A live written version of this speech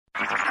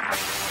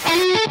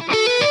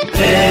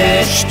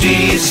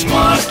HD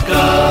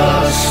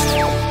Smartcast.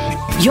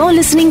 You're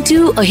listening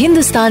to a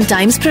Hindustan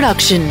Times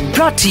production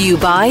brought to you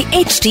by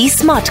HD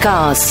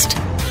Smartcast.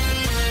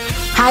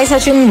 Hi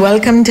Sachin,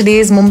 welcome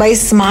today's Mumbai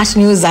smart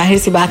news. जाहिर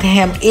सी बात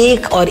है हम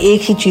एक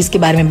ही चीज के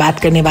बारे में बात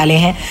करने वाले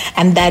हैं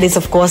and that is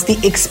of course the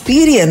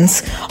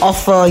experience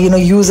of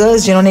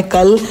users जिन्होंने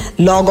कल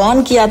लॉग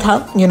ऑन किया था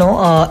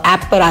ऐप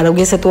पर,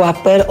 आरोग्य सेतु ऐप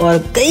पर, और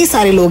कई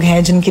सारे लोग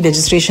हैं जिनकी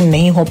रजिस्ट्रेशन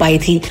नहीं हो पाई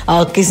थी।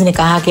 किसी ने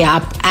कहा कि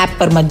आप ऐप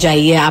पर मत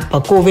जाइए,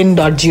 आप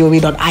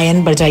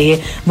cowin.gov.in पर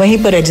जाइए,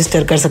 वहीं पर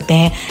रजिस्टर कर सकते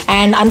हैं।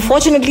 एंड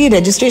अनफॉर्चुनेटली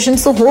रजिस्ट्रेशन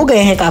तो हो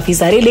गए हैं काफी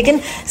सारे, लेकिन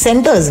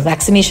सेंटर्स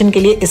वैक्सीनेशन के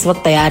लिए इस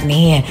वक्त तैयार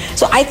नहीं है।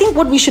 So I think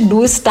what we should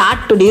do is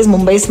start today's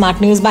Mumbai Smart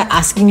News by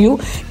asking you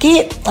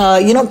कि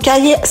क्या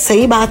ये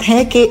सही बात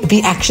है कि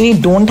we actually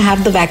don't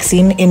have the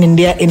vaccine in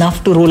India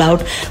enough to roll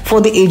out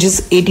for the ages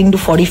 18 to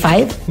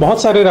 45?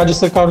 बहुत सारे राज्य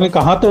सरकार ने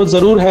कहा तो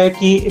जरूर है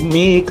कि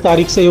मई 1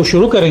 तारीख से वो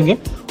शुरू करेंगे,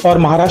 और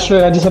महाराष्ट्र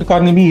राज्य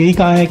सरकार ने भी यही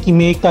कहा है कि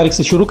मई 1 तारीख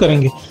से शुरू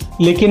करेंगे।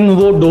 लेकिन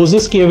वो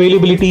डोजेस की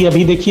अवेलेबिलिटी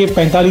अभी देखिए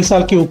 45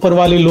 साल के ऊपर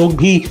वाले लोग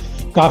भी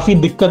काफी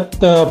दिक्कत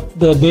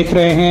देख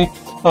रहे हैं,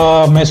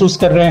 महसूस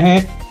कर रहे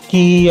हैं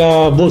कि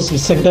वो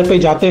सेंटर पे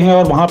जाते हैं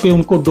और वहाँ पे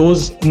उनको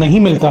डोज नहीं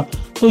मिलता।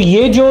 तो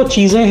ये जो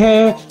चीज़ें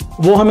हैं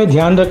वो हमें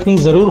ध्यान रखनी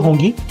ज़रूर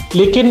होंगी।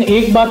 लेकिन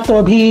एक बात तो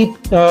अभी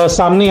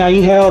सामने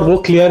आई है और वो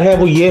क्लियर है,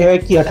 वो ये है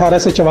कि 18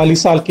 से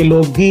 44 साल के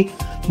लोग भी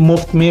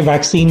मुफ्त में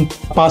वैक्सीन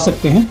पा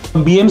सकते हैं।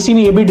 बीएमसी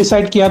ने ये भी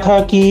डिसाइड किया था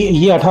कि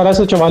ये 18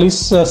 से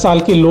 44 साल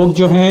के लोग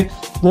जो हैं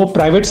वो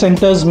प्राइवेट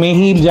सेंटर्स में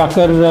ही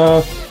जाकर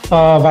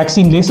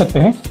वैक्सीन ले सकते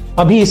हैं।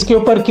 अभी इसके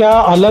ऊपर क्या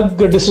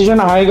अलग डिसीजन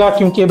आएगा,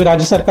 क्योंकि अभी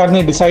राज्य सरकार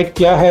ने डिसाइड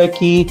किया है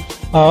कि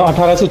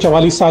 18 से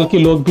 44 साल के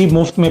लोग भी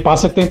मुफ्त में पा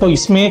सकते हैं। तो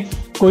इसमें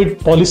कोई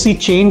पॉलिसी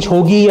चेंज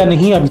होगी या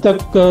नहीं, अभी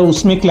तक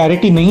उसमें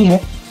क्लैरिटी नहीं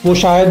है, वो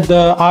शायद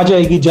आ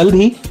जाएगी जल्द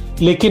ही।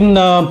 लेकिन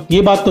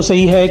ये बात तो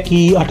सही है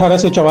कि 18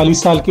 से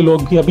 44 साल के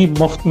लोग भी अभी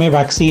मुफ्त में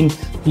वैक्सीन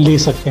ले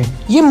सकते हैं।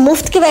 ये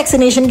मुफ्त के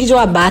वैक्सीनेशन की जो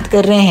आप बात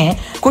कर रहे हैं,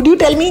 could you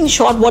tell me in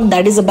short what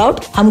that is about?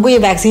 हमको ये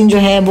वैक्सीन जो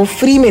है वो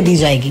फ्री में दी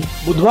जाएगी।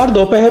 बुधवार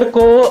दोपहर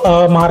को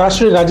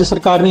महाराष्ट्र राज्य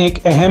सरकार ने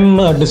एक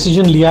अहम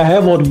डिसीजन लिया है,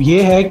 वो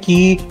ये है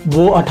कि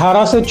वो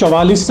 18 से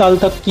 44 साल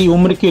तक की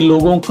उम्र के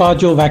लोगों का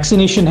जो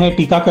वैक्सीनेशन है,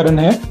 टीकाकरण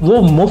है,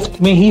 वो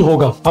मुफ्त में ही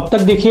होगा। अब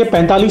तक देखिए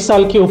 45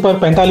 साल के ऊपर,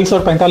 45 और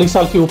 45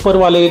 साल के ऊपर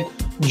वाले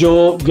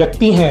जो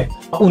व्यक्ति हैं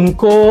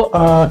उनको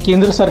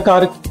केंद्र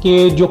सरकार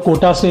के जो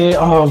कोटा से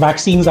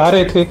वैक्सीन आ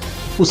रहे थे,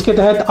 उसके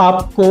तहत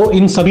आपको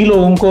इन सभी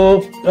लोगों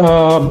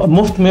को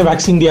मुफ्त में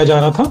वैक्सीन दिया जा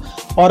रहा था।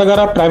 और अगर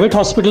आप प्राइवेट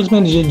हॉस्पिटल्स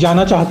में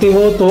जाना चाहते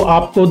हो तो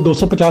आपको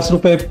 250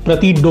 रुपए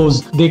प्रति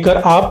डोज देकर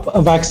आप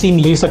वैक्सीन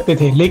ले सकते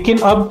थे। लेकिन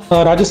अब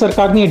राज्य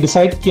सरकार ने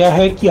डिसाइड किया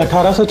है कि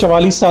 18 से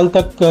 44 साल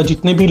तक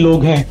जितने भी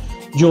लोग हैं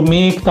जो मई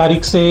 1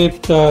 तारीख से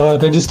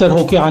रजिस्टर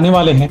होके आने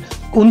वाले हैं,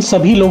 उन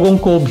सभी लोगों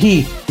को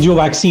भी जो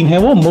वैक्सीन है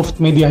वो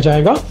मुफ्त में दिया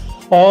जाएगा।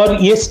 और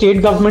ये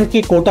स्टेट गवर्नमेंट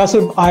के कोटा से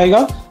आएगा।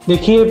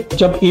 देखिए,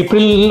 जब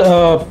अप्रैल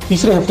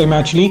तीसरे हफ्ते में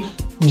एक्चुअली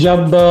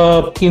जब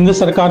केंद्र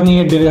सरकार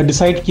ने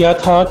डिसाइड किया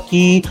था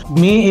कि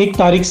मई 1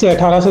 तारीख से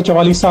 18 से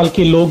 44 साल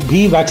के लोग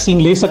भी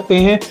वैक्सीन ले सकते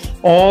हैं,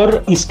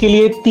 और इसके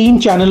लिए 3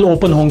 चैनल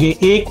ओपन होंगे।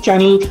 एक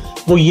चैनल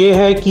वो ये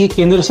है कि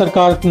केंद्र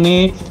सरकार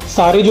ने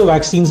सारे जो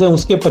वैक्सीन हैं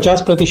उसके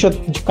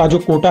 50% का जो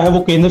कोटा है वो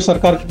केंद्र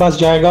सरकार के पास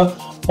जाएगा,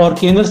 और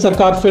केंद्र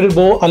सरकार फिर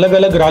वो अलग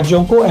अलग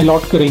राज्यों को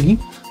अलॉट करेगी।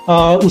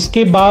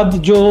 उसके बाद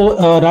जो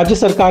राज्य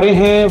सरकारें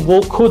हैं वो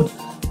खुद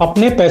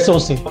अपने पैसों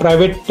से,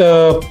 प्राइवेट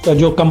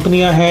जो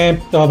कंपनियां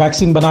हैं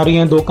वैक्सीन बना रही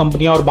हैं, 2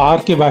 कंपनियां, और बाहर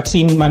के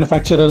वैक्सीन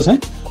मैन्युफैक्चरर्स हैं,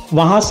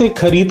 वहां से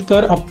खरीद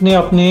कर अपने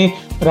अपने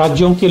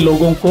राज्यों के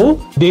लोगों को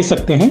दे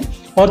सकते हैं।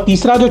 और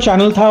तीसरा जो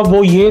चैनल था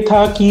वो ये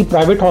था कि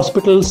प्राइवेट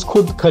हॉस्पिटल्स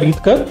खुद खरीद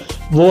कर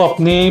वो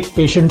अपने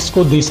पेशेंट्स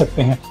को दे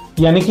सकते हैं।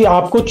 यानी कि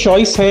आपको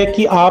चॉइस है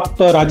कि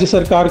आप राज्य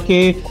सरकार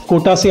के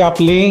कोटा से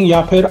आप लें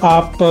या फिर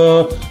आप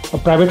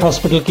प्राइवेट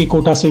हॉस्पिटल की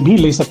कोटा से भी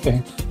ले सकते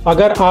हैं।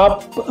 अगर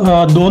आप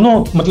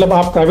दोनों, मतलब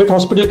आप प्राइवेट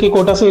हॉस्पिटल के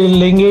कोटा से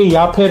लेंगे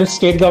या फिर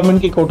स्टेट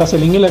गवर्नमेंट की कोटा से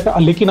लेंगे,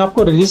 लेकिन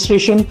आपको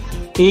रजिस्ट्रेशन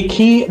एक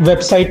ही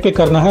वेबसाइट पे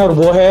करना है, और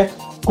वो है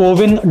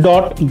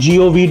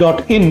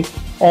cowin.gov.in।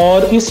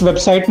 और इस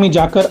वेबसाइट में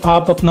जाकर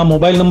आप अपना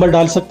मोबाइल नंबर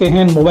डाल सकते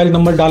हैं। मोबाइल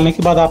नंबर डालने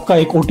के बाद आपका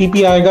एक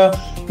OTP आएगा।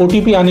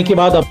 OTP आने के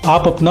बाद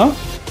आप अपना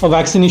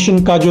वैक्सीनेशन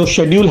का जो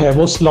शेड्यूल है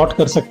वो स्लॉट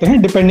कर सकते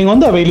हैं depending on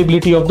the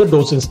availability of the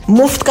doses.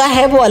 मुफ्त का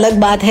है वो अलग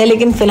बात है,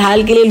 लेकिन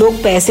फिलहाल के लिए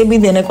लोग पैसे भी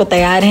देने को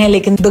तैयार हैं,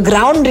 लेकिन the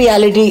ground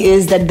reality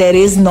is that there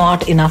is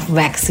not enough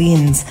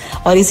vaccines,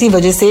 और इसी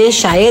वजह से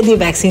शायद ये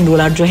वैक्सीन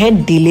रोल आउट जो है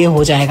डिले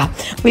हो जाएगा।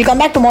 Will come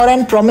back tomorrow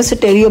and promise to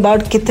tell you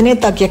about कितने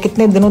तक या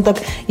कितने दिनों तक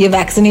ये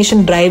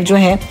वैक्सीनेशन ड्राइव जो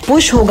है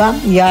पुश होगा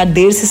या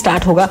देर से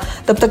स्टार्ट होगा।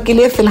 तब तक के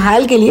लिए,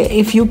 फिलहाल के लिए,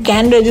 if you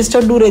can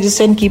register, do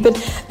register and keep it,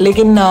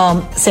 लेकिन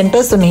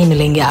सेंटर्स तो नहीं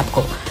मिलेंगे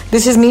आपको।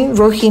 This is me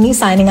Rohini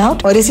signing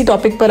out. और इसी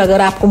टॉपिक पर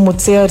अगर आपको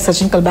मुझसे और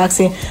सचिन कलबाग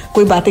से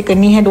कोई बातें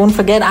करनी है, don't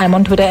forget I am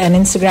on Twitter and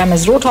Instagram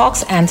as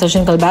रोटॉक्स, and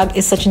Sachin Kalbag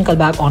is Sachin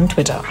Kalbag on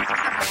Twitter.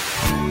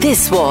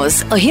 This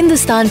was a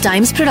Hindustan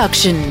Times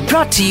production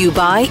brought to you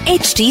by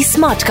HD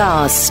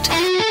Smartcast.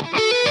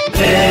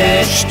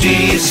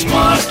 HD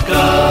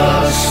Smartcast.